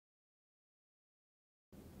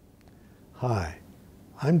Hi,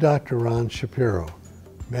 I'm Dr. Ron Shapiro,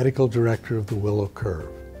 Medical Director of the Willow Curve,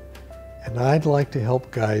 and I'd like to help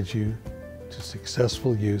guide you to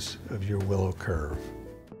successful use of your Willow Curve.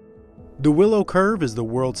 The Willow Curve is the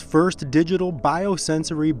world's first digital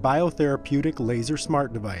biosensory biotherapeutic laser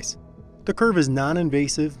smart device. The Curve is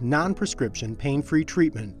non-invasive, non-prescription, pain-free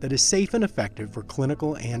treatment that is safe and effective for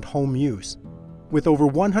clinical and home use. With over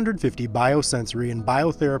 150 biosensory and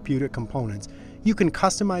biotherapeutic components, you can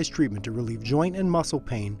customize treatment to relieve joint and muscle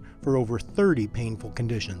pain for over 30 painful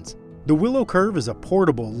conditions. The Willow Curve is a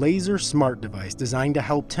portable laser smart device designed to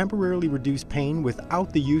help temporarily reduce pain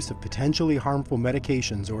without the use of potentially harmful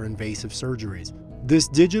medications or invasive surgeries. This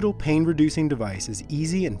digital pain-reducing device is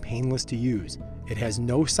easy and painless to use. It has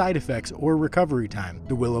no side effects or recovery time.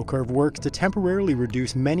 The Willow Curve works to temporarily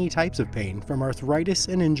reduce many types of pain, from arthritis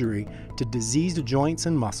and injury to diseased joints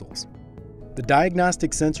and muscles. The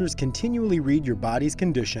diagnostic sensors continually read your body's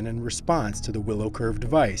condition in response to the Willow Curve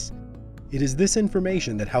device. It is this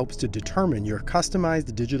information that helps to determine your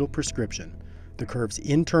customized digital prescription. The Curve's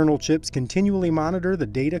internal chips continually monitor the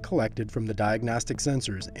data collected from the diagnostic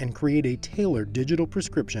sensors and create a tailored digital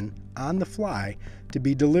prescription on the fly to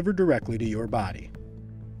be delivered directly to your body.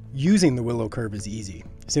 Using the Willow Curve is easy.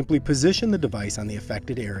 Simply position the device on the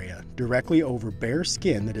affected area, directly over bare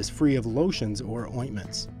skin that is free of lotions or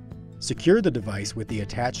ointments. Secure the device with the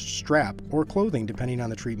attached strap or clothing depending on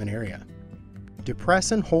the treatment area.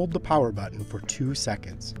 Depress and hold the power button for 2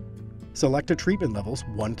 seconds. Select a treatment levels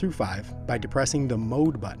 1 through 5 by depressing the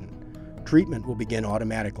Mode button. Treatment will begin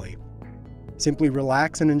automatically. Simply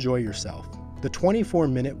relax and enjoy yourself. The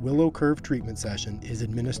 24-minute Willow Curve treatment session is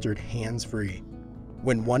administered hands-free.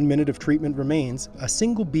 When 1 minute of treatment remains, a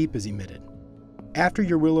single beep is emitted. After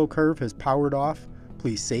your Willow Curve has powered off,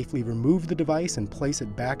 please safely remove the device and place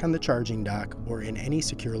it back on the charging dock or in any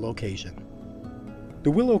secure location. The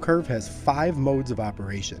Willow Curve has 5 modes of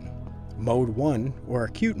operation. Mode 1, or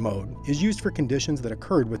acute mode, is used for conditions that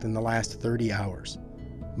occurred within the last 30 hours.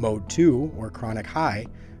 Mode 2, or chronic high,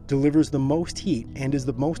 delivers the most heat and is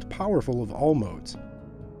the most powerful of all modes.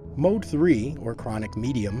 Mode 3, or chronic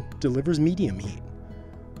medium, delivers medium heat.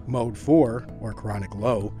 Mode 4, or chronic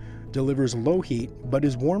low, delivers low heat but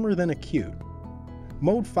is warmer than acute.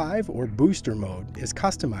 Mode 5, or booster mode, is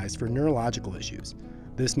customized for neurological issues.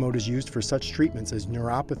 This mode is used for such treatments as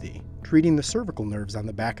neuropathy, treating the cervical nerves on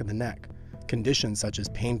the back of the neck, conditions such as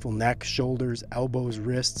painful neck, shoulders, elbows,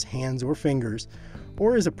 wrists, hands, or fingers,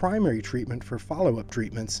 or as a primary treatment for follow-up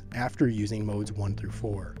treatments after using modes 1 through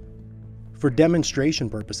 4. For demonstration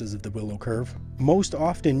purposes of the Willow Curve, most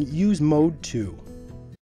often use Mode 2,